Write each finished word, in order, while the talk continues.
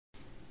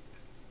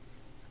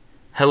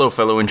Hello,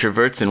 fellow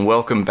introverts, and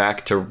welcome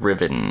back to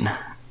Riven.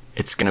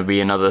 It's gonna be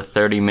another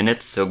 30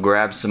 minutes, so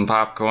grab some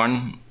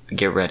popcorn,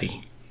 get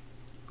ready,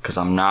 because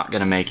I'm not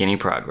gonna make any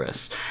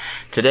progress.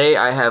 Today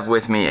I have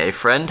with me a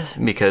friend,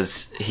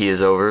 because he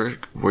is over.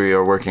 We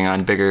are working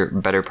on bigger,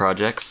 better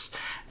projects,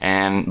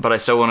 but I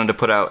still wanted to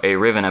put out a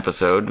Riven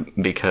episode,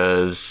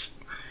 because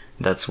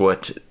that's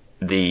what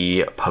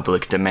the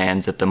public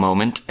demands at the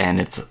moment,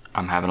 and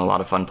I'm having a lot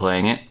of fun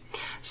playing it.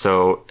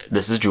 So,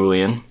 this is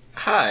Julian.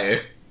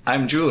 Hi,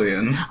 I'm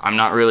Julian. I'm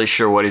not really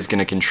sure what he's going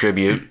to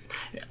contribute.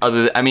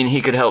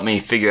 He could help me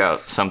figure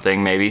out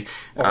something, maybe.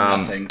 Or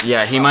nothing.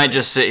 Yeah, he might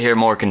just sit here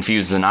more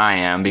confused than I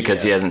am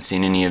because he hasn't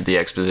seen any of the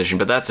exposition,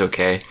 but that's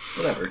okay.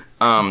 Whatever.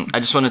 I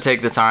just want to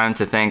take the time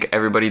to thank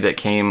everybody that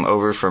came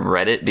over from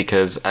Reddit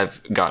because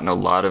I've gotten a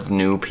lot of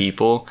new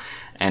people,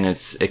 and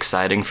it's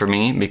exciting for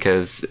me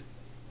because,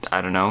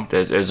 I don't know,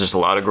 there's just a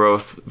lot of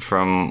growth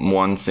from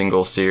one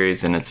single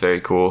series, and it's very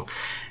cool.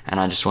 And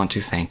I just want to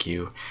thank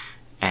you.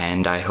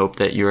 And I hope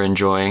that you're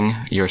enjoying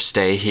your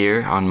stay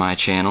here on my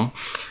channel.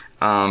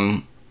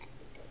 I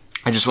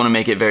just want to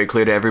make it very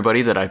clear to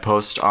everybody that I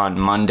post on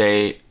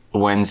Monday,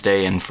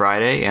 Wednesday, and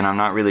Friday, and I'm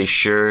not really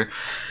sure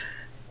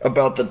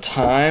about the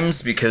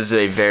times because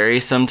they vary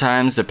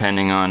sometimes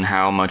depending on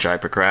how much I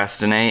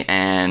procrastinate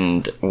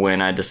and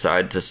when I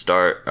decide to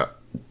start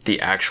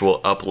the actual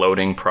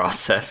uploading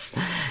process.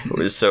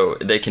 So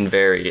they can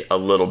vary a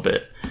little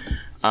bit.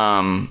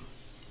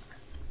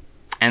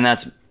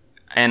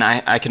 And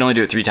I can only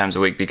do it 3 times a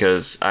week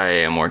because I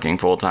am working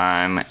full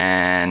time,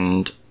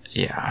 and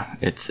yeah,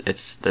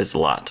 there's a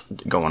lot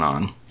going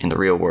on in the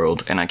real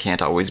world, and I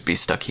can't always be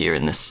stuck here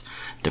in this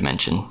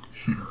dimension.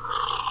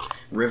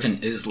 Riven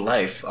is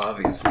life,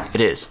 obviously.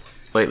 It is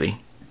lately.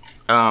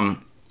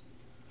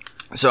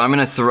 So I'm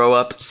gonna throw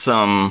up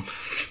some.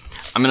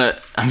 I'm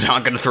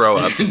not gonna throw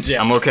up.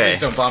 Yeah, I'm okay.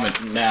 Please don't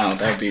vomit now.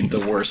 That would be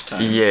the worst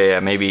time. Yeah,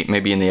 maybe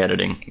in the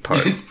editing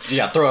part.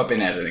 Yeah, throw up in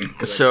editing.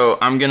 So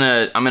I'm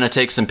gonna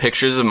take some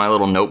pictures of my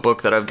little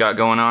notebook that I've got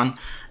going on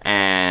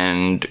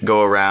and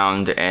go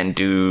around and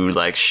do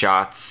like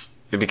shots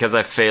because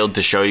I failed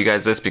to show you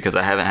guys this because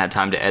I haven't had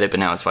time to edit, but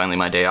now it's finally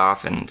my day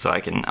off, and so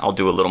I'll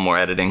do a little more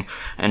editing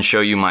and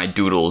show you my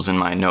doodles and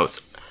my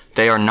notes.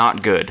 They are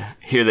not good.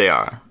 Here they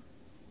are.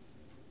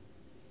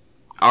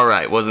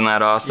 Alright, wasn't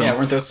that awesome? Yeah,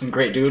 weren't those some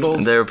great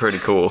doodles? They were pretty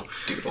cool.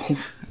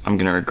 Doodles. I'm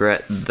gonna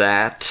regret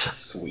that.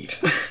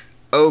 Sweet.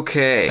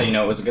 Okay. That's how you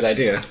know it was a good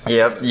idea.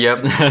 Yep.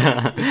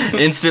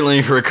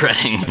 Instantly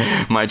regretting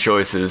my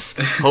choices.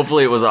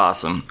 Hopefully it was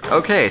awesome.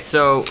 Okay,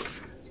 so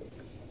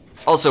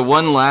also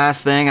one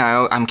last thing.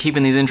 I'm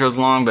keeping these intros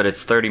long, but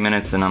it's 30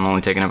 minutes and I'm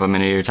only taking up a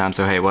minute of your time,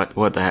 so hey, what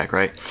the heck,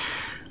 right?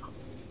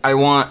 I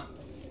want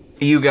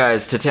you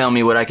guys to tell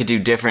me what I could do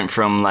different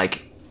from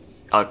like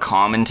a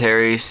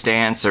commentary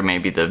stance, or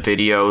maybe the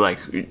video, like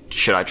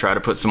should I try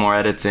to put some more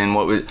edits in?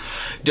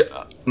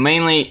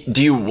 Mainly,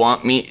 do you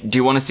want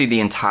to see the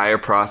entire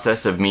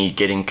process of me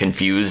getting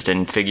confused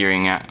and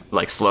figuring out,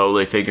 like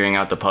slowly figuring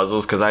out the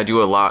puzzles? Because I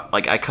do a lot,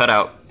 like I cut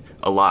out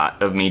a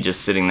lot of me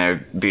just sitting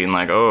there being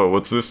like, oh,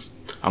 what's this?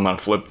 I'm gonna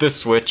flip this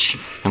switch,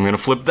 I'm gonna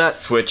flip that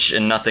switch,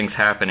 and nothing's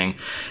happening.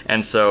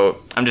 And so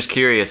I'm just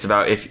curious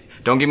about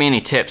don't give me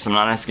any tips. I'm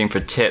not asking for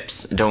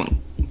tips.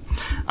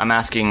 I'm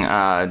asking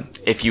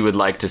if you would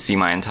like to see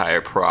my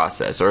entire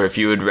process, or if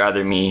you would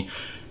rather me,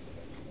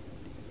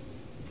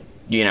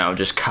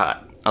 just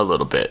cut a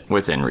little bit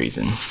within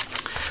reason.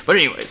 But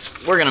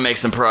anyways, we're gonna make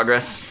some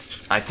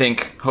progress, I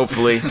think,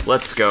 hopefully.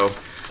 Let's go.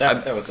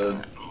 That was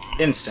an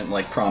instant,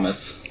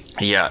 promise.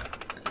 Yeah.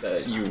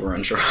 That you were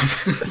unsure of.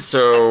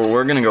 So,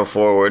 we're gonna go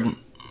forward.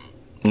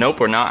 Nope,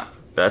 we're not.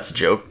 That's a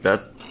joke.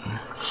 That's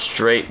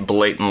straight,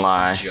 blatant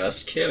lie.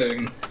 Just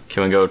kidding.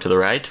 Can we go to the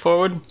right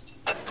forward?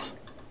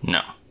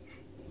 No.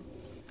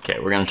 Okay,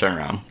 we're gonna turn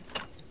around.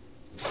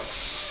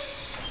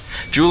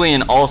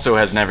 Julian also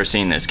has never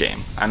seen this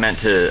game. I meant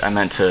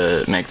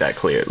to make that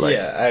clear.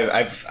 Yeah,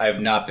 I've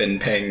not been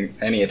paying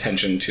any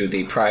attention to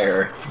the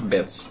prior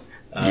bits.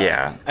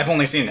 Yeah. I've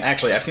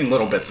seen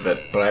little bits of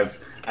it, but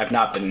I've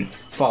not been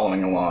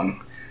following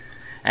along.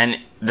 And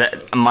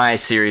my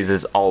series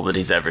is all that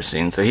he's ever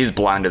seen, so he's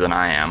blinder than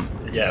I am.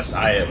 Yes,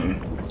 I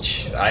am.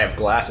 Jeez, I have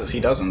glasses. He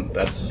doesn't.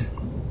 That's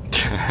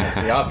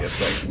the obvious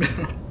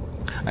thing.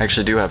 I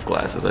actually do have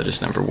glasses, I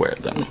just never wear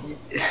them.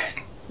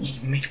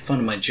 You made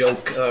fun of my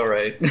joke,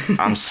 alright.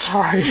 I'm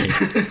sorry.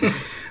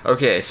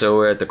 Okay, so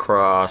we're at the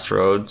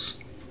crossroads.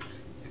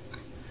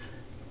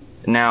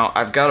 Now,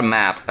 I've got a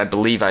map. I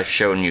believe I've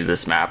shown you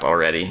this map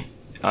already.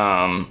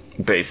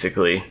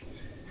 Basically,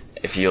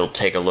 if you'll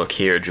take a look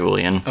here,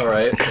 Julian.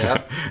 Alright,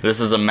 yeah.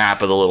 This is a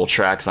map of the little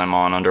tracks I'm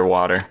on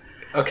underwater.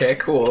 Okay,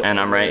 cool. And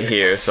I'm right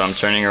here, so I'm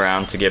turning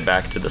around to get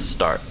back to the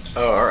start.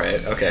 Oh,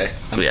 alright, okay.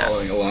 I'm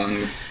following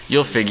along.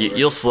 You'll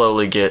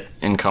slowly get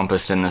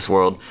encompassed in this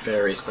world.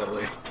 Very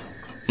slowly.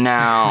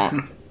 Now,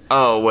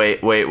 oh,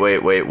 wait.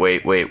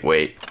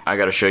 I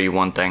gotta show you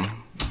one thing.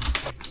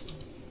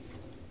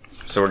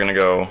 So we're gonna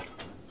go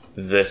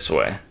this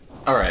way.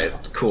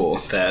 Alright, cool.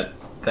 That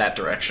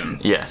direction.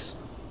 Yes.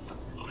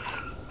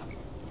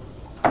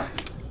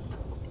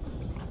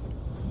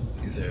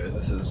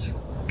 This is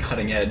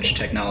cutting edge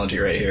technology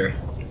right here.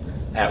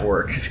 At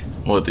work.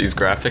 What, these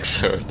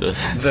graphics or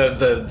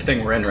The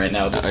thing we're in right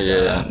now. This,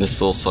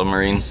 this little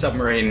submarine.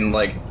 Submarine,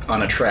 like,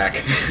 on a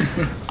track.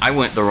 I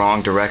went the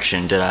wrong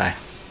direction, did I?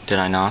 Did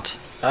I not?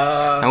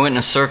 I went in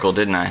a circle,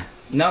 didn't I?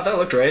 No, that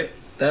looked right.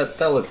 That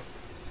looked...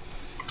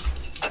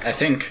 I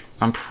think.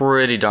 I'm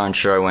pretty darn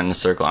sure I went in a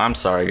circle. I'm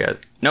sorry, guys.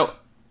 Nope.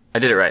 I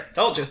did it right.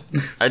 Told you.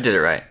 I did it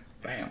right.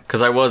 Bam.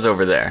 Because I was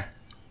over there.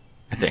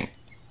 I think.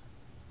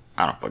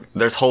 I don't fuck.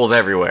 There's holes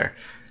everywhere.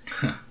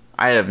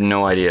 I have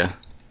no idea.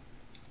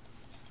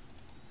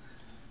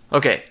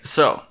 Okay,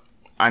 so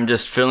I'm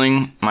just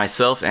filling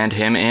myself and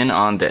him in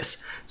on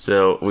this.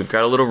 So we've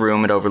got a little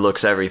room. It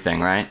overlooks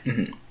everything, right?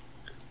 Mm-hmm.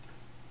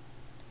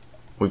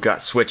 We've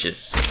got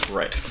switches.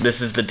 Right.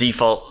 This is the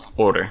default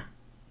order.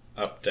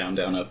 Up, down,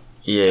 down, up.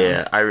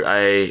 Yeah,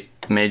 I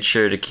made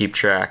sure to keep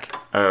track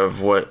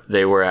of what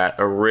they were at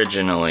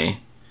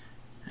originally,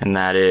 and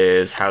that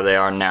is how they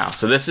are now.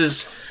 So this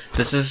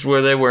is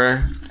where they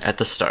were at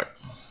the start.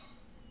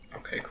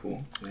 Okay, cool.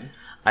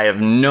 I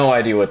have no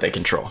idea what they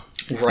control.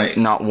 Right.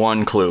 Not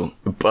one clue,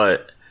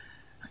 but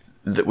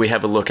we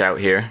have a lookout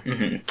here.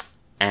 Mm-hmm.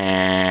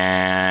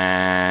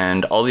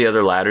 And all the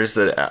other ladders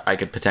that I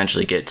could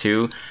potentially get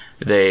to,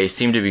 they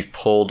seem to be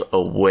pulled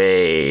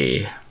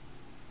away.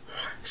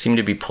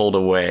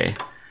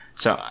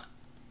 So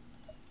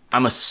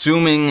I'm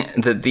assuming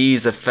that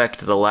these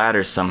affect the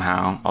ladders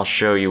somehow. I'll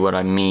show you what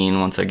I mean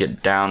once I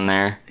get down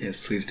there.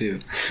 Yes, please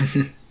do.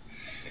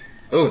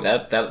 Oh,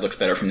 that looks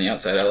better from the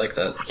outside. I like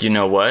that. You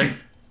know what?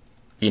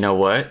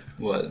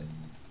 What?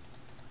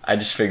 I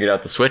just figured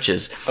out the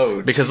switches.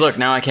 Oh, because geez. Look,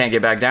 now I can't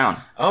get back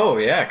down. Oh,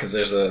 yeah, because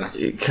there's a...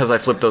 Because I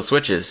flipped those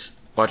switches.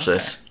 Watch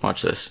this.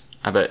 Watch this.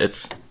 I bet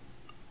it's...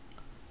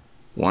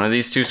 One of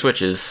these two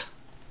switches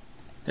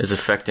is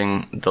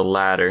affecting the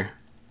ladder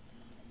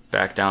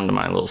back down to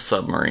my little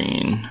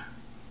submarine.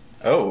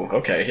 Oh,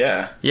 okay,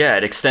 yeah. Yeah,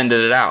 it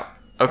extended it out.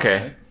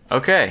 Okay.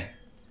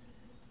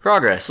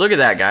 Progress. Look at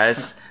that,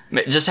 guys.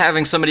 Just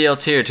having somebody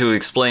else here to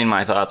explain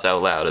my thoughts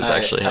out loud is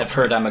actually helpful. I've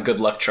heard I'm a good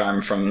luck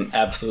charm from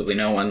absolutely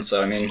no one,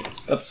 so I mean,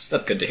 that's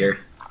good to hear.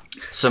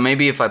 So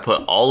maybe if I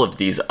put all of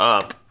these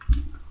up,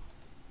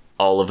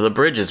 all of the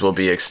bridges will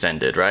be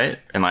extended, right?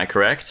 Am I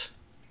correct?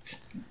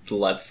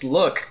 Let's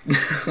look.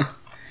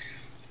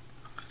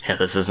 Yeah,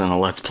 this isn't a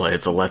let's play,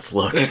 it's a let's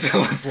look. It's a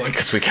let's look.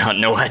 Because we got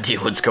no idea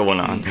what's going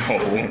on.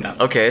 No.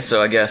 Okay,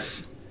 so I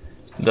guess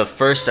the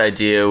first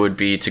idea would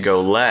be to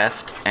go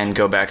left and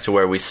go back to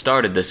where we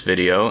started this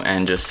video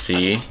and just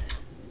see.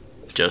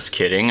 Just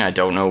kidding, I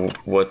don't know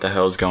what the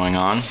hell's going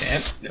on. Okay.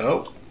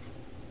 Oh.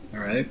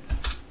 Alright.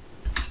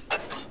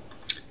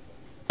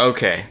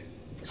 Okay,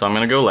 so I'm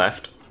gonna go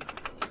left.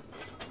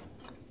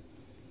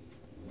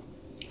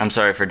 I'm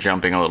sorry for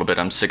jumping a little bit,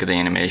 I'm sick of the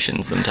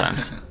animations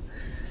sometimes.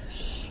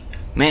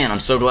 Man, I'm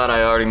so glad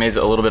I already made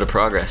a little bit of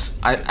progress.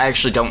 I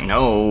actually don't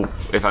know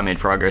if I made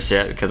progress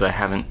yet because I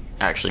haven't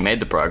actually made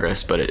the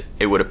progress, but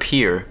it would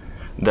appear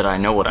that I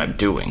know what I'm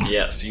doing.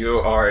 Yes, you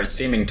are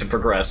seeming to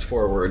progress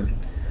forward,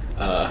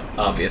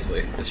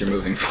 obviously, as you're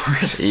moving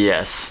forward.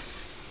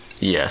 Yes.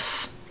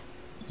 Yes.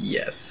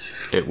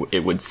 Yes.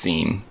 It would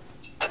seem.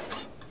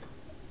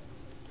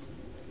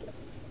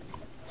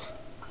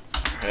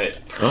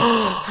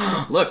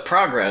 Alright. Look,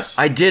 progress.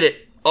 I did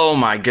it! Oh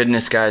my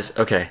goodness, guys.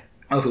 Okay.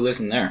 Oh, who lives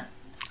in there?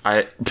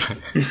 You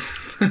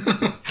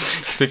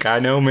think I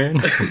know, man?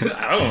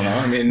 I don't know.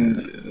 I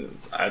mean,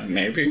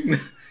 maybe.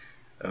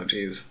 Oh,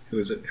 jeez. Who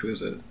is it?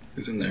 Who's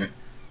in there?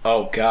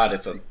 Oh, God,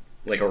 it's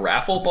like a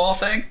raffle ball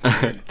thing?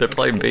 They're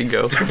playing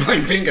bingo. They're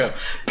playing bingo.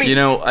 You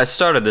know, I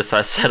started this,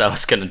 I said I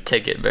was going to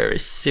take it very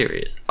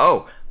serious.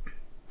 Oh,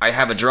 I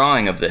have a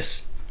drawing of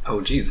this.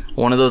 Oh, jeez.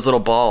 One of those little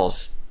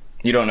balls.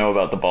 You don't know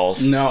about the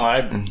balls. No,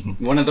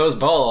 one of those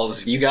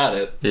balls, you got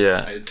it.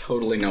 Yeah. I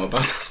totally know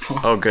about those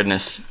balls. Oh,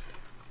 goodness.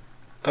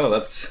 Oh,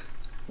 that's...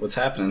 What's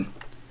happening?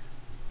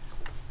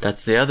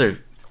 That's the other...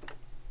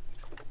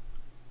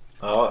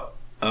 Oh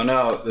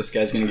no, this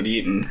guy's gonna get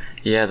eaten.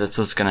 Yeah, that's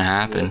what's gonna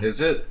happen. Is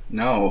it?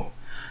 No.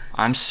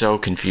 I'm so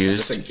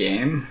confused. Is this a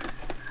game?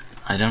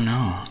 I don't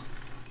know.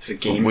 It's a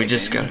game. We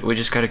just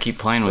gotta keep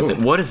playing with it.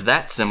 What is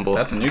that symbol?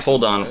 That's a new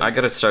Hold symbol, on, right? I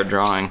gotta start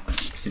drawing.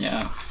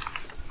 Yeah.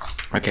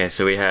 Okay,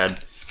 so we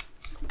had...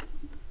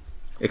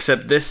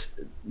 Except this...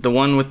 The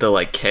one with the,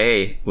 like,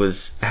 K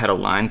had a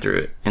line through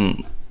it.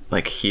 And,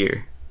 like,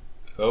 here.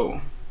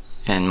 Oh.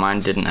 And mine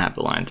didn't have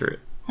the line through it.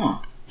 Huh.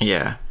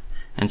 Yeah.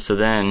 And so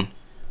then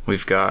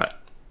we've got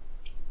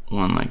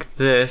one like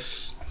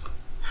this.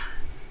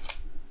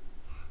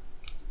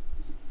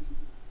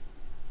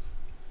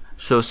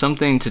 So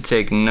something to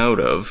take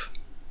note of.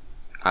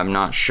 I'm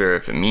not sure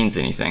if it means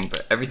anything,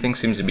 but everything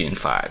seems to be in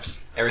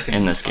fives.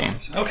 Everything's in this game.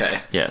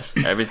 Okay. Yes,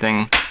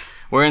 everything.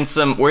 We're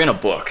in a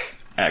book.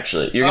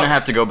 Actually, you're gonna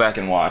have to go back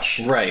and watch.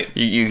 Right.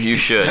 You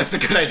should. That's a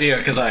good idea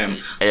because I am.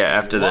 Yeah.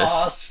 After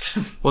lost.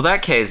 this. Well,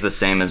 that K is the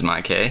same as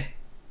my K.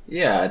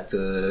 Yeah.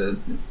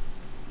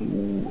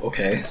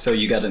 Okay. So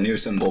you got a new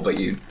symbol, but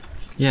you.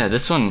 Yeah.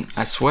 This one,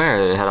 I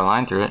swear, it had a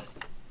line through it.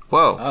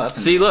 Whoa. Oh, that's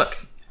See,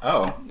 look.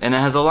 Oh. And it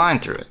has a line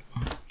through it.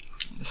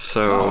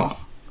 So,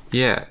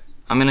 yeah.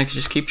 I'm gonna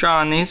just keep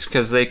drawing these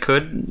because they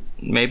could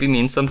maybe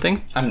mean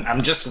something.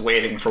 I'm just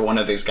waiting for one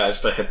of these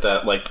guys to hit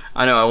that, like...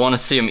 I know, I want to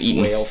see them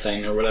eaten. Whale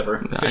thing or whatever.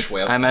 Fish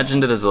whale. I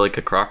imagined it as like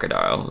a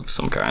crocodile of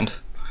some kind.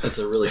 It's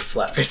a really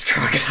flat-faced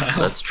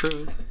crocodile. That's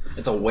true.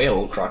 It's a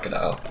whale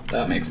crocodile.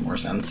 That makes more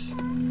sense.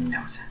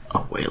 No sense. A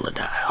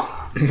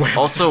whale-a-dial.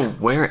 Also,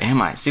 where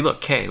am I? See, look,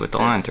 K with the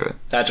line through it.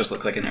 That just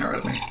looks like an arrow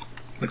to me.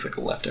 Looks like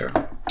a left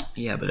arrow.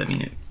 Yeah, but I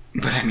mean it.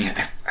 But I mean,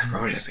 I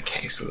wrote it as a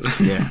K, so...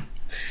 Yeah.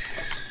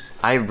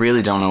 I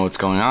really don't know what's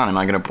going on. Am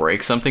I gonna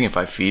break something if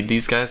I feed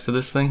these guys to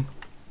this thing?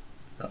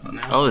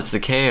 Oh, it's the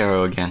K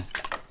arrow again.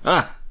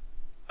 Ah!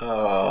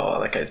 Oh,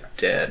 that guy's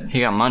dead.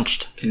 He got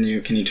munched. Can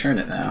you turn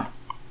it now?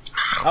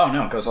 Oh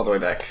no, it goes all the way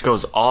back.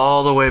 Goes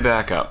all the way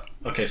back up.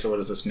 Okay, so what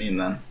does this mean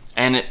then?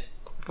 And it...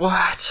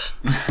 What?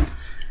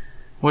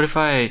 What if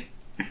I...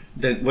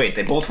 Wait,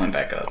 they both went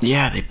back up.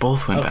 Yeah, they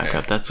both went back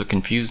up. That's what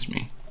confused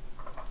me.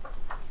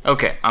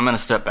 Okay, I'm gonna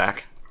step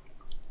back.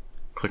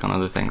 Click on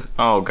other things.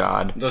 Oh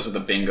god. Those are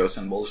the bingo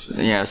symbols.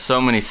 Yeah, so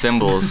many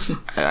symbols.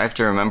 I have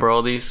to remember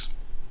all these.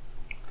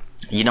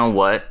 You know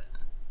what?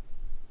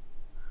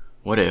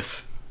 What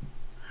if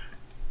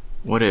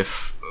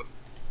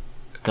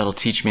that'll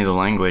teach me the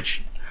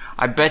language?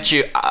 I bet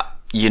you.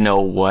 You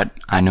know what?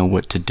 I know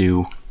what to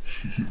do.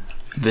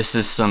 This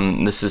is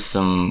some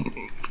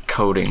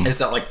coding. Is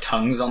that like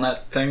tongues on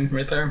that thing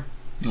right there?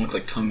 They look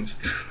like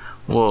tongues.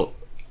 Well,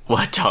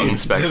 what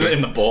tongues back here?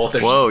 In the bowl.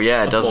 Whoa,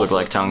 yeah, it does look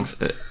like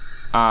tongues.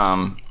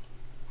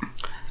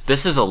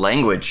 This is a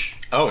language.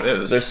 Oh, it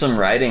is. There's some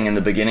writing in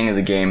the beginning of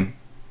the game.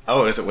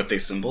 Oh, is it with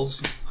these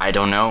symbols? I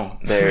don't know.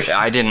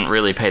 I didn't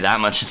really pay that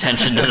much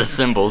attention to the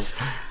symbols.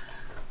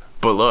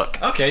 But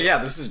look. Okay, yeah,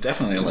 this is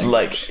definitely a language.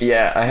 Like,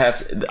 yeah,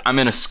 I'm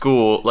in a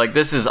school. Like,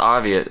 this is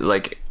obvious.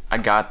 Like, I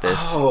got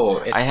this. Oh,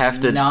 it's I have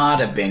to,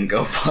 not a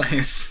bingo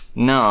place.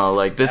 No,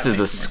 like, this is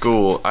a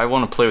school. I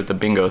want to play with the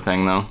bingo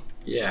thing, though.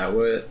 Yeah,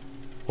 what?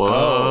 Whoa.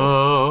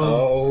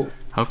 Oh.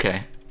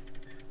 Okay.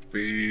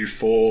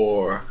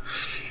 Before.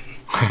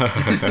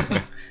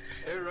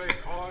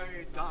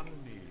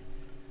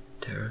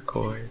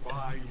 Terracoid.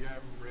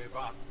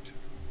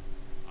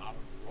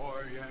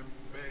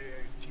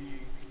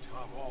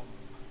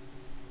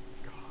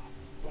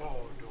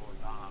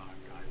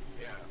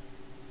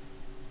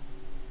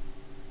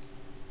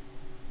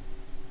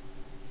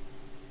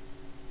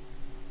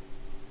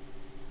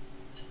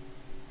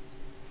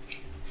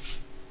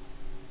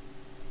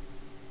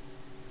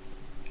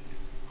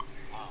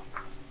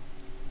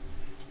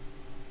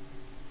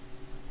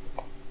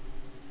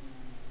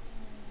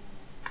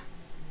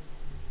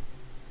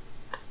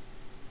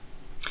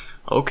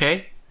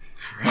 Okay.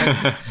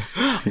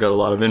 Got a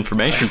lot of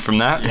information from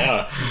that.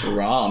 Yeah.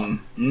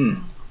 ROM.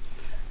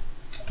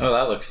 Oh,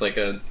 that looks like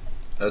a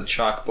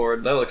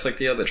chalkboard. That looks like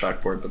the other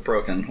chalkboard, but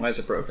broken. Why is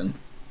it broken?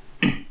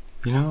 You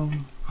know,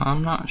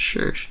 I'm not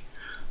sure.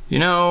 You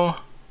know,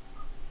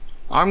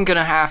 I'm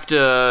gonna have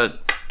to...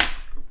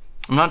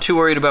 I'm not too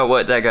worried about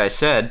what that guy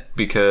said,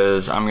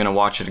 because I'm gonna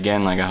watch it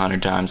again like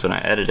 100 times when I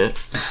edit it.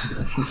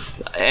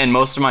 And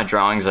most of my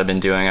drawings I've been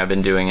doing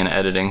in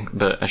editing,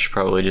 but I should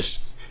probably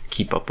just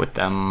keep up with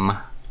them.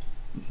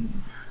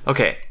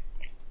 Okay.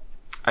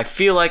 I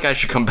feel like I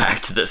should come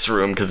back to this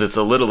room because it's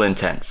a little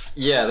intense.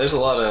 Yeah, there's a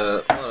lot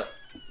of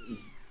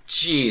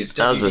jeez,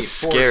 that was a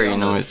scary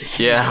noise.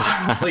 Yeah.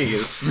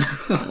 Please.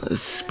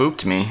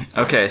 Spooked me.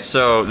 Okay,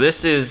 so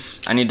this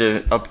is... I need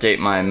to update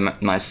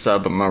my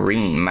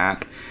submarine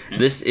map.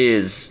 This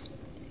is...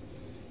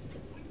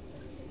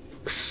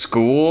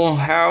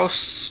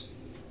 schoolhouse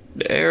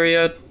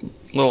area?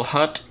 Little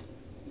hut?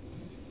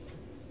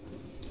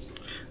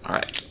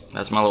 Alright.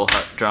 That's my little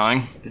hut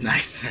drawing.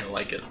 Nice, I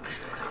like it.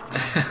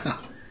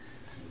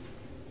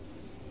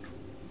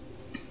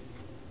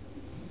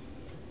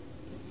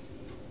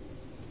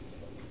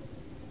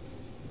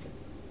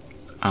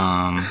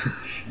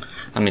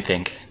 Let me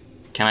think.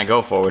 Can I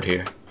go forward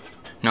here?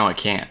 No, I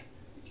can't.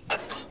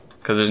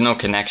 Because there's no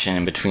connection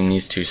in between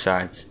these two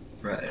sides.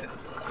 Right.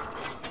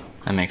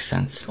 That makes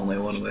sense. It's only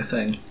a one-way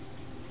thing.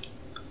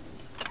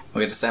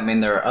 Wait, does that mean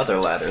there are other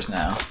ladders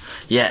now?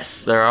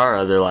 Yes, there are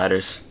other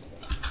ladders.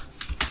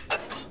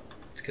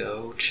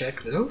 Go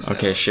check those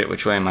Okay, out. shit,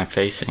 which way am I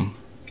facing?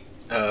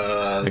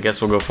 I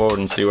guess we'll go forward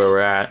and see where we're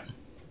at.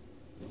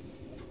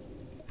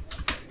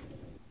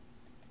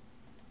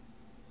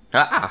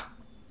 Ah!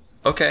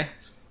 Okay.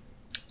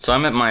 So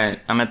I'm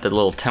at the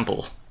little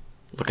temple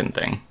looking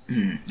thing.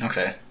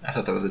 Okay. I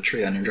thought that was a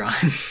tree on your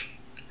drawing.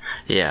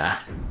 Yeah.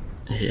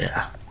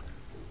 Yeah.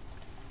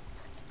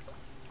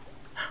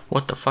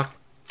 What the fuck?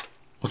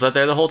 Was that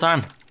there the whole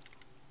time?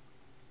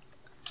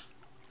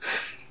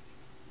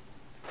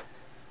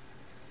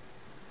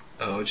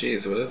 Oh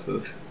jeez, what is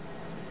this?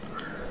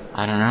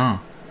 I don't know.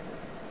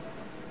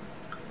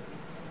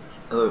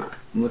 Oh,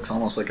 it looks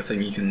almost like a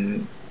thing you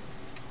can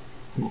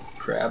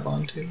grab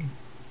onto.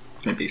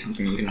 Maybe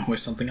something you can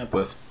hoist something up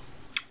with.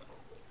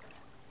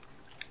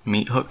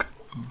 Meat hook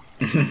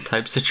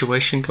type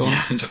situation going?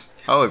 Yeah,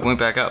 just... Oh, it went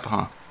back up,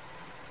 huh?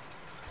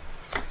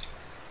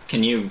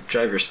 Can you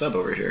drive your sub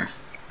over here?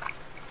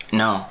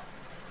 No.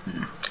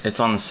 It's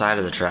on the side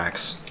of the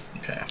tracks.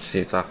 Okay. See,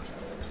 it's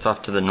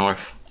off to the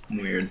north.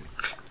 Weird.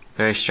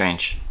 Very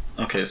strange.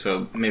 Okay,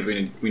 so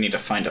maybe we need to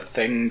find a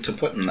thing to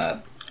put in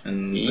that.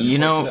 And You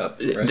know, it up,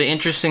 right? the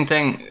interesting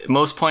thing,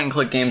 most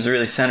point-and-click games are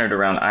really centered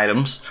around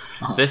items.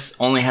 This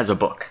only has a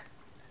book.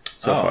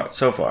 So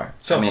far.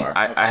 I mean, okay.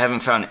 I haven't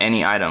found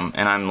any item,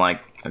 and I'm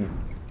like a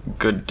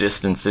good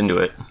distance into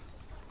it.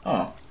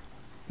 Oh,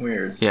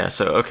 weird. Yeah,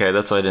 so, okay,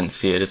 that's why I didn't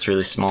see it. It's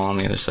really small on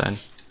the other side.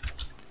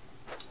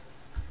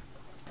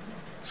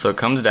 So it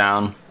comes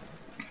down,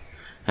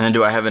 and then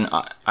do I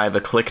have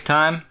a click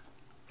time?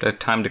 Do I have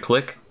time to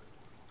click?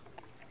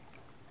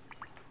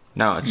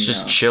 No, it's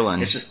just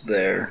chilling. It's just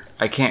there.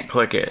 I can't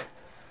click it.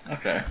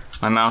 Okay.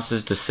 My mouse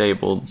is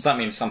disabled. So that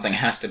means something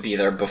has to be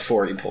there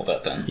before you pull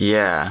that then.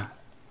 Yeah.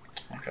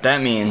 Okay.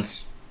 That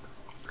means...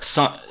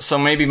 So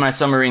maybe my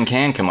submarine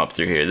can come up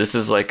through here. This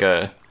is like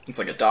a... It's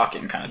like a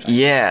docking kind of thing.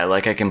 Yeah,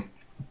 like I can...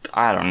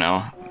 I don't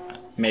know.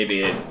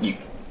 Maybe you...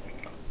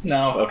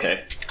 No,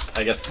 okay.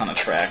 I guess it's on a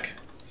track.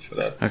 So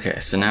that... Okay,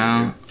 so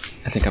now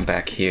I think I'm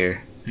back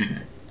here.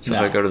 So No.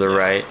 if I go to the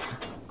right,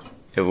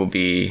 it will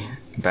be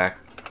back...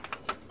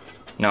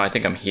 No, I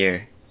think I'm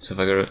here. So if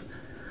I go to...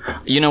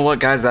 You know what,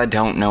 guys? I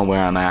don't know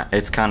where I'm at.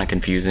 It's kind of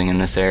confusing in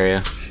this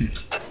area.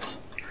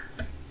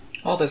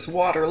 All this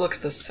water looks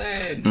the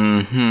same.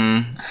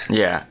 Mm-hmm.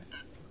 Yeah.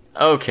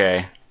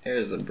 Okay.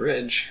 Here's a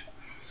bridge.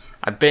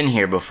 I've been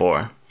here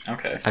before.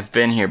 Okay. I've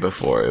been here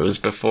before. It was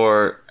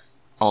before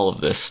all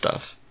of this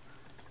stuff.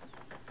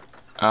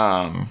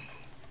 I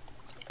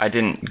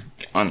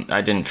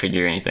didn't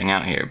figure anything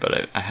out here,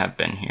 but I have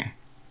been here.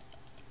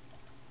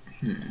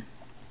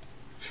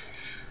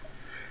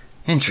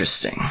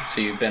 Interesting. So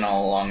you've been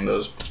all along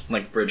those,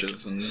 like,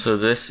 bridges and... So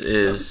this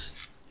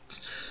is...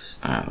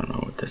 I don't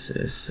know what this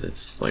is.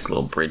 It's like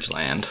little bridge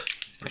land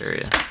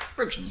area.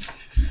 Bridging.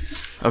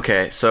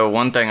 Okay, so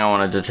one thing I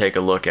wanted to take a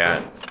look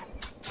at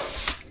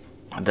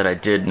that I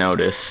did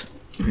notice.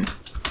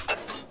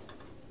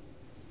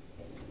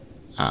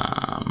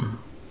 I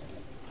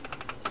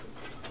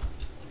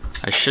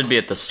should be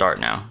at the start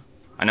now.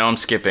 I know I'm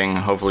skipping.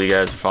 Hopefully you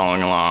guys are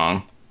following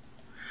along.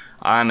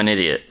 I'm an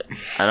idiot.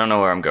 I don't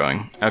know where I'm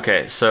going.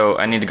 Okay, so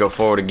I need to go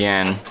forward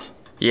again.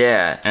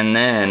 Yeah, and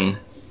then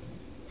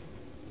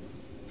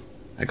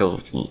I go...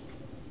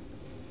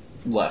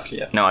 Left,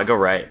 yeah. No, I go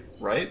right.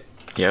 Right?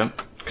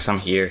 Yep, because I'm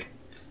here.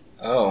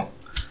 Oh.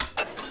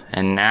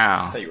 And I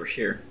now... thought you were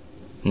here.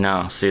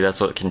 No, see,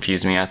 that's what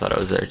confused me. I thought I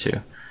was there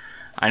too.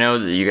 I know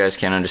that you guys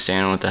can't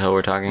understand what the hell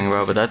we're talking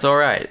about, but that's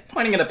alright.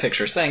 Pointing at a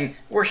picture, saying,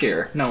 we're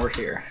here. No, we're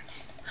here.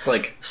 It's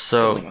like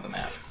fiddling with a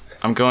map.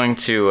 I'm going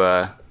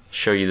to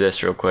show you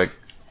this real quick,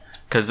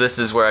 because this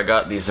is where I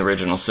got these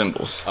original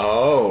symbols.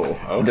 Oh,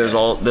 okay.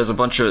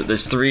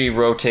 There's 3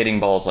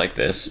 rotating balls like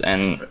this,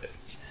 and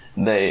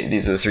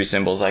these are the 3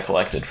 symbols I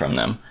collected from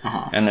them,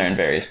 and they're in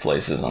various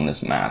places on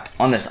this map,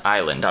 on this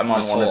island. I'm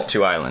on one of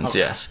 2 islands.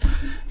 Okay.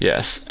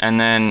 Yes. And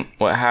then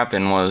what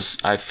happened was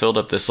I filled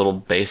up this little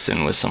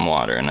basin with some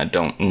water, and I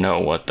don't know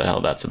what the hell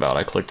that's about.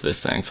 I clicked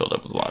this thing, filled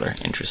up with water.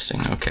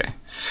 Interesting. Okay.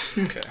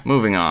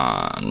 Moving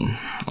on.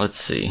 Let's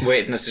see.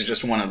 Wait, and this is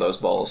just one of those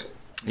balls.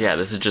 Yeah,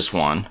 this is just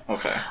one.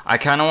 Okay. I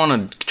kind of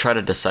want to try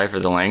to decipher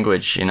the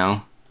language, you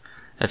know?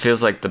 It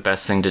feels like the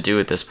best thing to do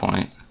at this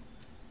point.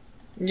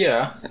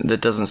 Yeah.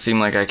 That doesn't seem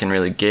like I can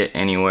really get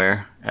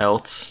anywhere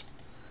else.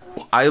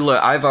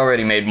 I've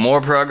already made more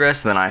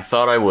progress than I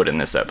thought I would in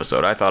this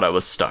episode. I thought I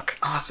was stuck.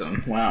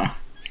 Awesome. Wow.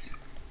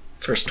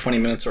 First 20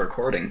 minutes of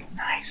recording.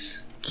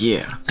 Nice.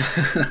 Yeah.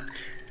 We're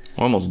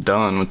almost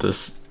done with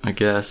this, I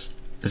guess.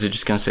 Is he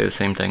just gonna say the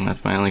same thing?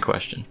 That's my only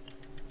question.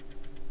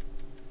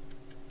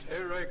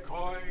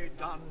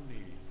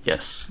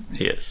 Yes,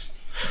 he is.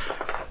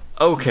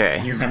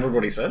 Okay. You remember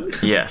what he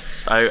said?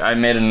 Yes, I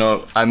made a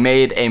note. I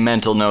made a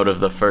mental note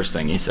of the first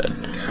thing he said.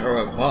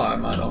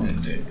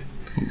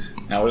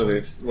 Now, what do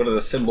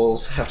the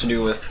symbols have to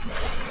do with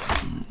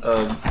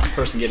a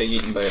person getting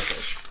eaten by a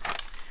fish?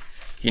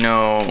 You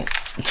know,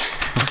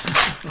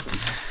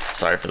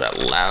 sorry for that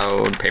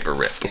loud paper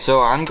rip.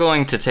 So I'm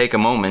going to take a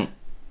moment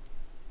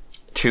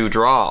to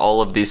draw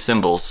all of these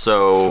symbols.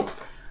 So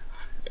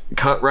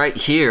cut right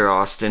here,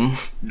 Austin.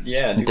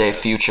 Yeah. De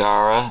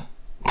Futura.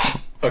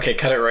 Okay,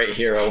 cut it right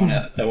here.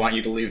 I want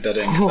you to leave that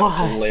in because that was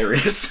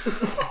hilarious.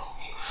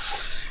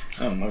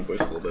 My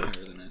voice is a little bit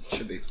higher than it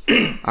should be.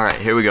 All right,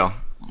 here we go.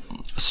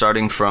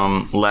 Starting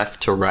from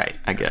left to right,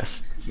 I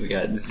guess. We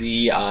got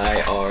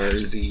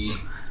Z-I-R-Z.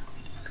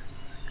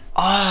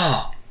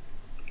 Oh!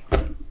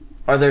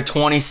 Are there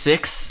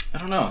 26? I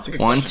don't know. It's a good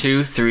 1, question.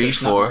 2, 3, There's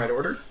 4. not the right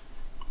order?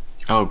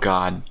 Oh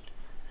god.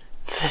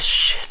 This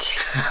shit.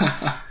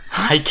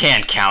 I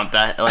can't count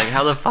that. Like,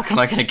 how the fuck am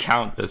I gonna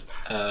count this?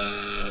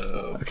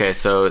 Okay,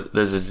 so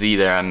there's a Z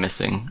there I'm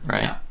missing,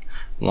 right?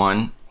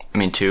 Yeah.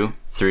 2,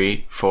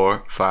 3,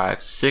 4,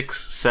 5,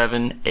 6,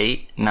 7,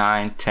 8,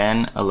 9,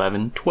 10,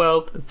 11,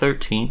 12,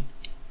 13.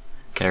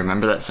 Okay,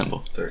 remember that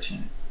symbol.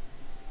 13.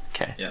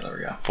 Okay. Yeah, there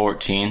we go.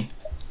 14,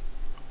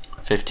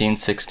 15,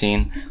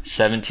 16,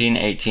 17,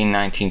 18,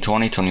 19,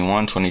 20,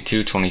 21,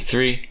 22,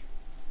 23.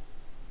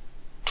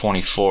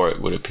 24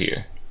 it would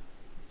appear.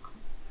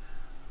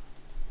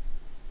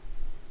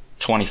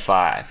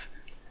 25.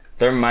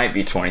 There might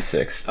be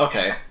 26.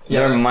 Okay.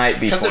 Yeah, there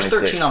might be 26. Because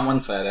there's 13 on one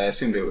side. I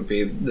assumed it would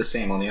be the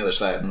same on the other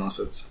side, unless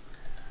it's...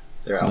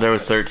 There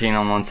was 13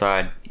 on one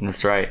side.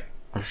 That's right.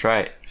 That's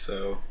right.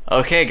 So...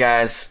 Okay,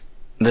 guys.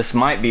 This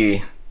might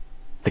be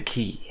the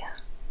key.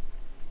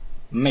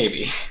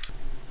 Maybe.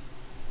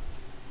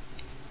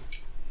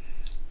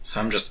 So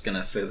I'm just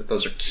gonna say that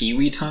those are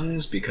kiwi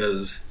tongues,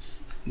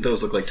 because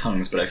those look like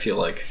tongues, but I feel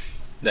like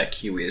that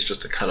kiwi is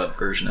just a cut-up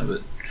version of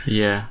it.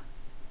 Yeah.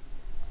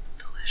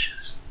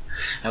 Delicious.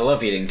 I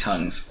love eating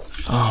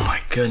tongues. Oh my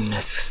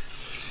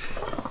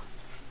goodness.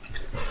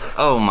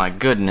 Oh my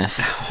goodness.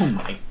 Oh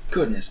my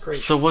goodness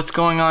gracious. So what's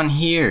going on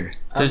here?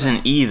 There's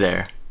an E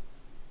there.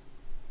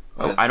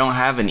 Oh, I don't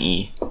have an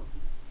E.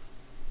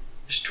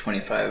 There's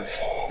 25.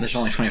 There's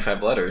only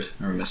 25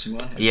 letters. Are we missing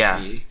one? There's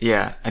Yeah. E.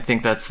 Yeah, I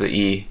think that's the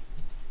E.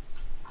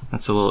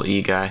 That's a little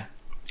E guy.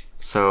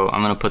 So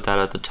I'm gonna put that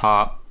at the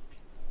top.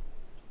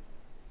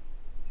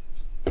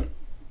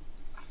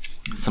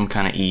 Some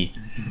kind of E.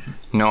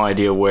 No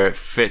idea where it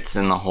fits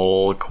in the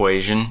whole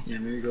equation. Yeah,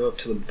 maybe go up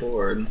to the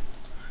board.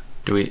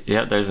 Do we?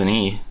 Yeah, there's an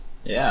E.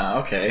 Yeah,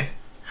 okay.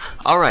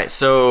 Alright,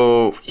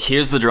 so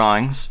here's the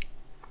drawings.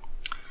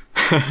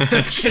 You're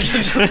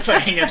just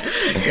saying it.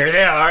 Here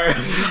they are.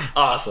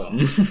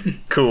 Awesome.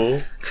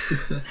 Cool.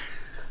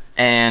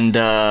 And,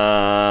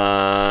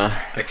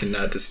 I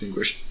cannot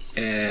distinguish.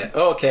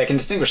 Oh, okay, I can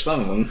distinguish some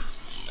of them.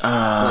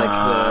 Like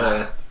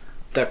the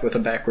duck with a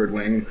backward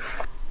wing.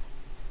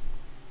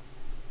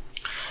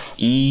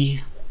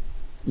 E.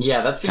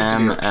 Yeah, that seems to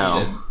be repeated M-L.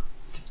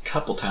 a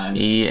couple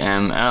times.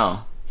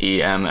 E-M-L.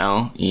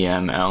 E-M-L.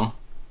 E-M-L.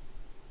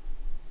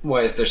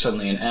 Why is there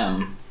suddenly an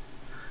M?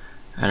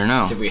 I don't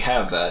know. Did we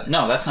have that?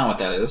 No, that's not what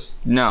that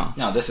is. No.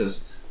 No,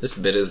 this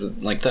bit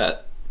is like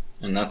that.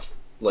 And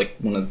that's like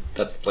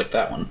that's like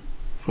that one.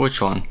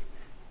 Which one?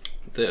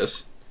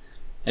 This.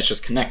 It's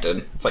just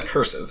connected. It's like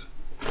cursive.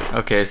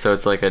 Okay, so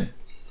it's like a...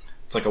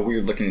 It's like a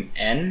weird looking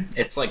N.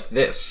 It's like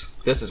this.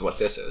 This is what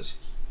this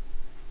is.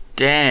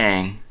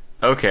 Dang.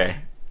 Okay.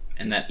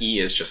 And that E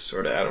is just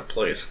sort of out of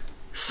place.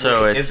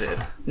 So Wait, it's... Is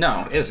it?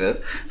 No, is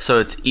it? So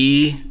it's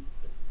E,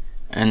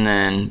 and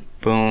then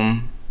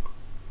boom,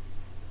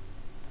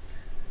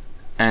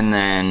 and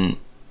then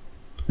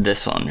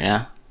this one,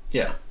 yeah?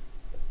 Yeah.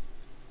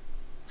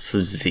 So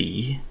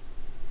Z.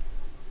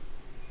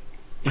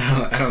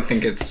 I don't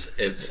think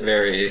it's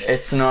very...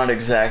 It's not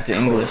exact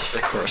English.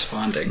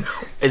 corresponding.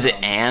 Is it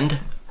and?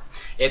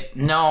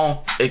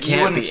 No. It can't you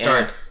wouldn't be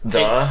start... and.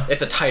 The?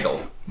 It's a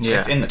title. Yeah.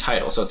 It's in the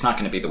title, so it's not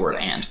going to be the word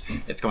and.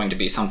 It's going to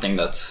be something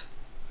that's...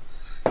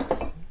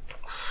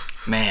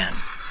 Man.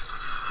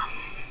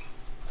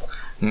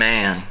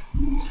 Man.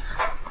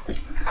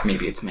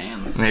 Maybe it's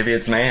man. Maybe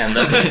it's man.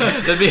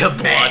 That'd be a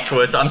plot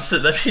twist.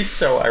 That'd be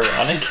so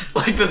ironic.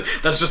 Like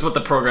this. That's just what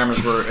the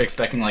programmers were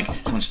expecting. Like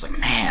someone's just like,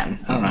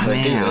 man, I don't know how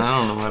to do Man, this. I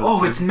don't know how to Oh,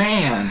 do it's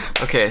man.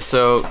 Okay,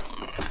 so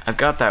I've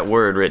got that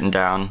word written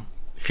down,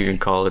 if you can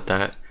call it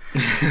that.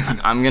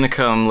 I'm gonna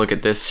come look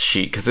at this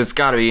sheet because it's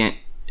got to be.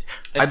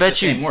 I bet the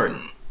same word.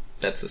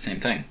 That's the same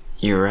thing.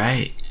 You're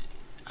right.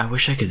 I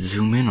wish I could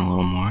zoom in a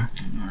little more.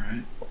 All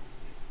right.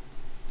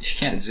 If you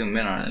can't zoom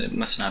in on it, it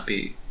must not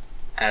be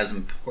as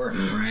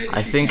important, right?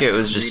 I think it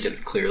was just read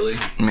it clearly.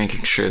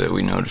 making sure that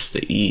we noticed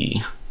the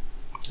E.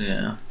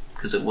 Yeah,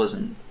 because it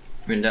wasn't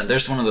written down.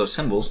 There's one of those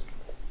symbols.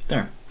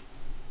 There.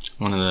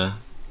 One of the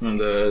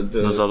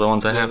Those other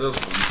ones I yeah, have. those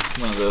ones.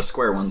 One of the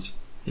square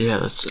ones.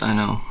 Yeah, I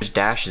know. There's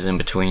dashes in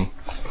between.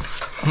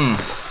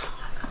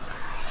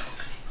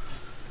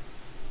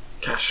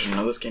 Gosh, I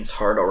know this game's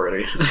hard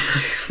already.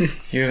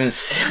 You haven't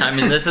seen, I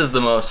mean, this is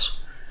the most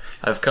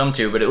I've come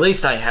to, but at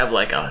least I have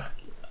like a...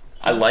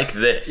 I like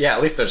this. Yeah,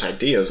 at least there's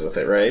ideas with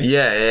it, right?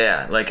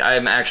 Yeah. Like,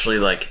 I'm actually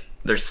like...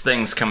 There's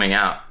things coming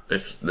out.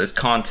 There's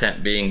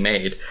content being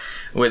made.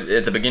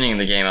 At the beginning of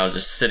the game, I was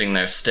just sitting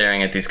there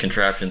staring at these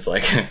contraptions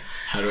like...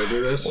 How do I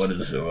do this? What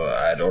is...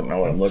 I don't know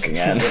what I'm looking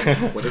at.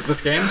 What is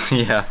this game?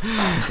 Yeah,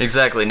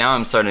 exactly. Now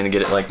I'm starting to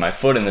get like my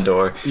foot in the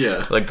door.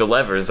 Yeah. Like the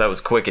levers, that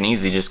was quick and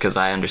easy just because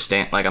I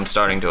understand, like I'm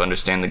starting to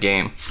understand the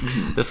game.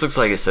 Mm-hmm. This looks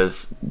like it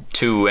says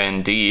 2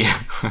 and D.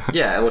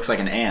 Yeah, it looks like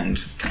an and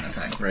kind of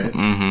thing, right?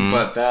 Mm-hmm.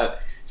 But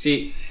that,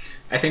 see,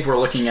 I think we're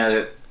looking at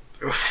it.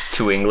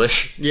 To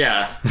English.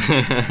 Yeah,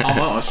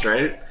 almost,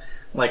 right?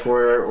 Like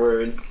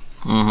we're.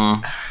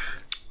 Mm-hmm.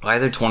 Why are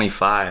there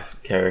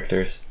 25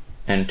 characters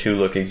and 2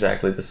 look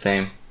exactly the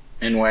same?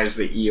 And why is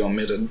the E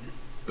omitted?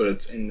 But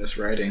it's in this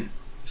writing.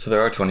 So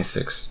there are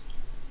 26.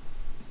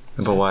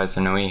 But why is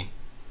there no E?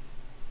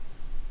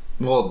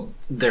 Well,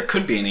 there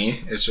could be an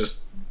E. It's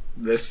just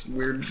this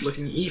weird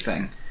looking E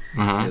thing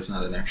is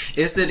not in there.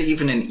 Is that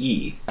even an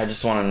E? I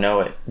just want to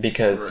know it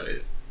because.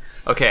 Right.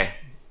 Okay.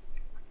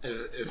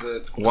 Is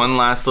it one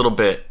last little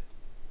bit?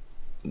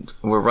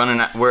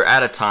 We're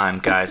out of time,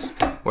 guys.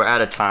 We're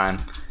out of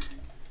time.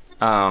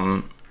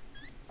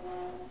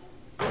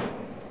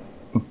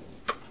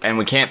 and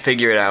we can't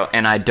figure it out,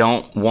 and I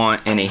don't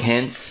want any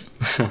hints.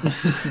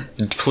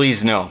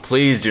 Please, no.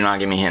 Please do not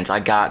give me hints. I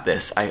got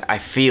this. I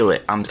feel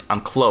it.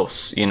 I'm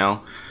close, you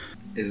know?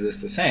 Is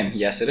this the same?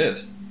 Yes, it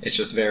is. It's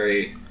just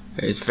very...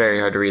 It's very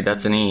hard to read.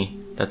 That's an E.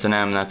 That's an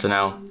M. That's an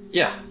L.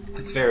 Yeah.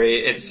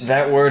 It's...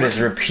 That word is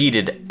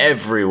repeated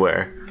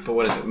everywhere. But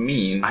what does it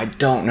mean? I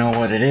don't know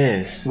what it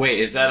is. Wait,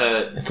 is that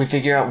a... If we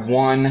figure out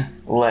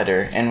one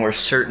letter, and we're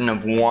certain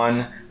of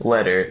one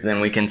letter, then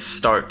we can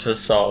start to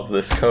solve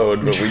this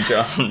code, but we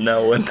don't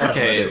know what that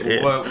letter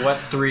is. What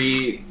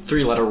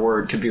three-letter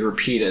word could be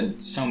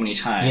repeated so many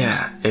times?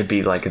 Yeah, it'd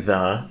be like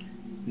the.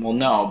 Well,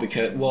 no,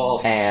 because...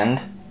 Well...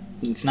 And.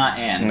 It's not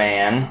and.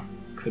 Man.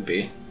 Could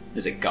be.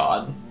 Is it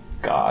God?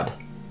 God.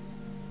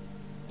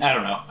 I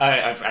don't know.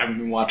 I've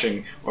been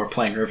watching or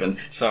playing Riven,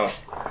 so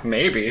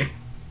maybe.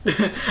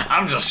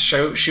 I'm just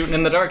shooting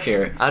in the dark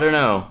here. I don't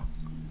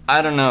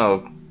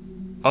know.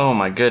 Oh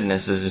my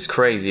goodness, this is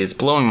crazy. It's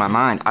blowing my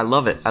mind. I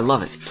love it. I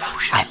love it.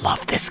 I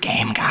love this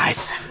game,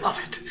 guys. I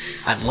love it.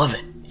 I love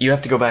it. You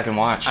have to go back and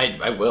watch.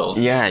 I will.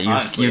 Yeah,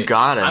 you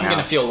got it. I'm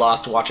gonna feel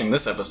lost watching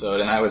this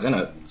episode, and I was in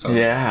it. So.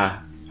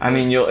 Yeah. I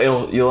mean,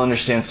 you'll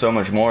understand so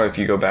much more if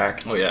you go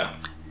back. Oh yeah.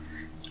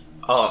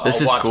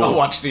 Cool. I'll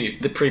watch the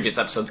previous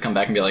episodes, come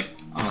back and be like,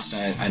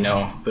 Austin, I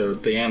know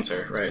the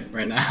answer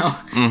right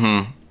now.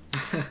 Mm-hmm.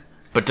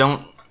 But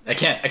don't. I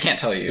can't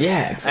tell you.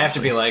 Yeah, exactly. I have to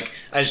be like,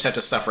 I just have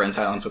to suffer in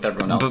silence with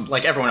everyone else.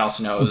 Like everyone else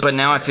knows. But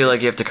now I feel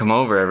like you have to come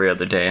over every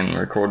other day and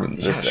record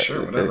with this. Yeah,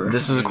 sure, whatever.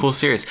 This is a cool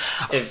series.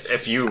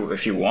 If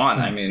you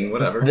want, I mean,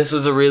 whatever. This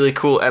was a really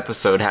cool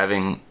episode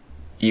having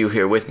you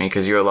here with me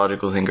because you're a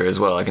logical thinker as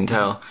well. I can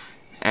tell,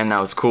 and that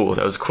was cool.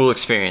 That was a cool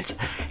experience.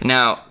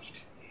 Now,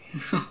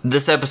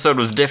 this episode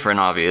was different,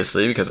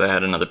 obviously, because I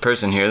had another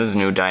person here. There's a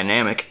new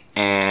dynamic,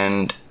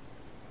 and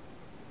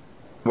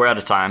we're out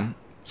of time.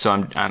 So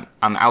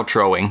I'm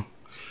outroing.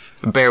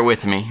 Bear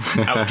with me.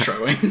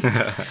 Outroing.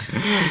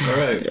 All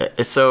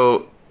right.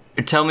 So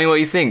tell me what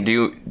you think.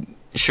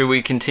 Should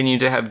we continue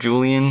to have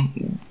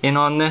Julian in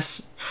on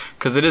this?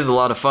 Because it is a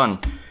lot of fun.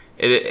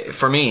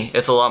 For me,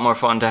 it's a lot more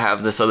fun to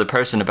have this other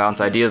person to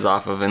bounce ideas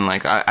off of, and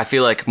like I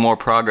feel like more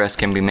progress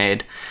can be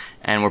made.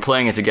 And we're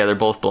playing it together,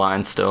 both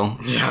blind still.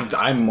 Yeah,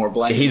 I'm more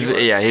blind. He's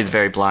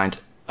very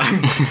blind.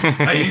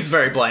 He's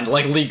very blind,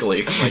 like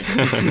legally. Like.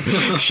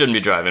 Shouldn't be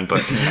driving,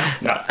 but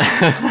no.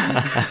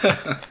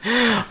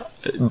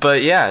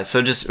 But yeah,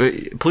 so just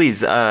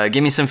please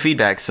give me some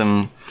feedback,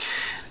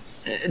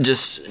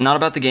 just not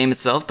about the game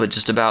itself, but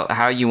just about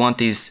how you want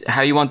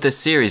this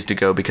series to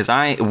go, because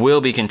I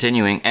will be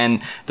continuing,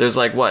 and there's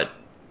like what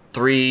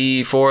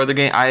 3-4 other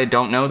games. I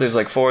don't know. There's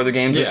like 4 other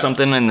games or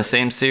something in the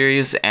same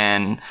series,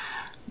 and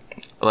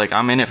like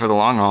I'm in it for the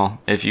long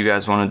haul. If you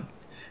guys want to,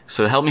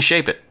 so help me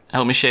shape it.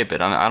 Help me shape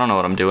it. I don't know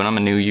what I'm doing. I'm a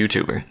new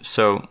YouTuber.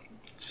 So...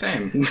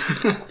 Same.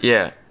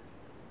 Yeah.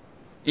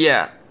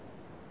 Yeah.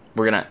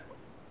 We're gonna...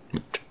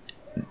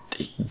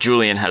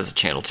 Julian has a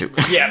channel too.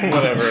 Yeah,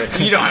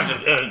 whatever. You don't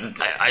have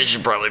to... I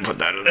should probably put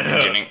that at the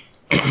beginning.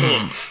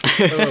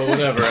 Oh,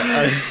 whatever.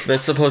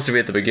 That's supposed to be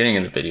at the beginning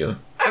of the video.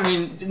 I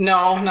mean,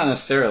 no, not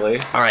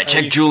necessarily. Alright,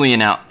 check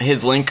Julian out.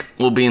 His link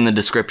will be in the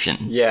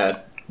description. Yeah,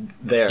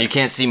 there. You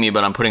can't see me,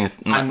 but I'm putting...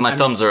 My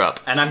thumbs are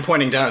up. And I'm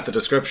pointing down at the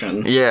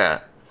description.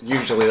 Yeah.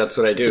 Usually that's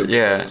what I do.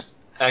 Yeah.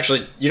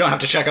 Actually, you don't have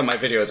to check out my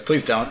videos.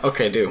 Please don't.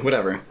 Okay, do.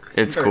 Whatever.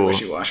 It's very cool.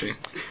 Wishy-washy.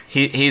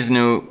 He's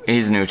new.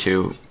 He's new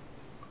too.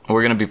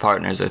 We're gonna be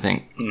partners, I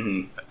think.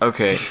 Mm-hmm.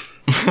 Okay.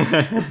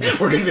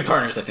 We're gonna be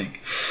partners, I think.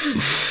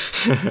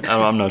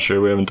 I'm not sure.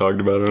 We haven't talked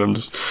about it. I'm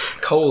just...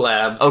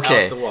 Collabs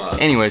okay. out the wazoo.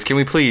 Anyways, can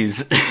we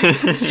please...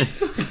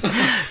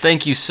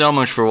 Thank you so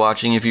much for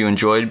watching. If you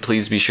enjoyed,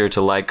 please be sure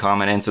to like,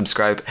 comment, and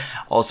subscribe.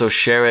 Also,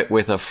 share it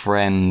with a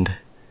friend.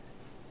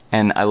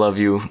 And I love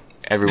you,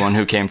 everyone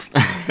who came...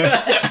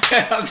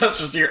 That's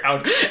just your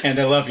out, and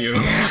I love you.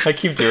 I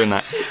keep doing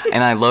that.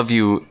 And I love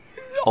you,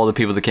 all the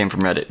people that came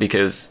from Reddit,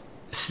 because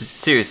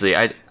seriously,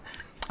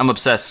 I'm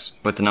obsessed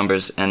with the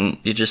numbers, and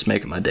you're just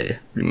making my day.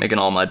 You're making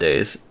all my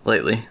days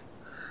lately.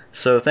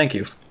 So thank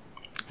you.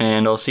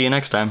 And I'll see you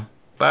next time.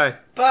 Bye.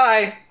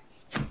 Bye.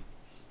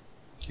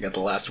 You got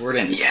the last word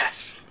in.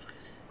 Yes.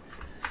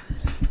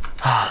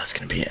 Ah, that's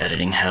gonna be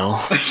editing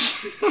hell.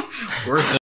 Worth it.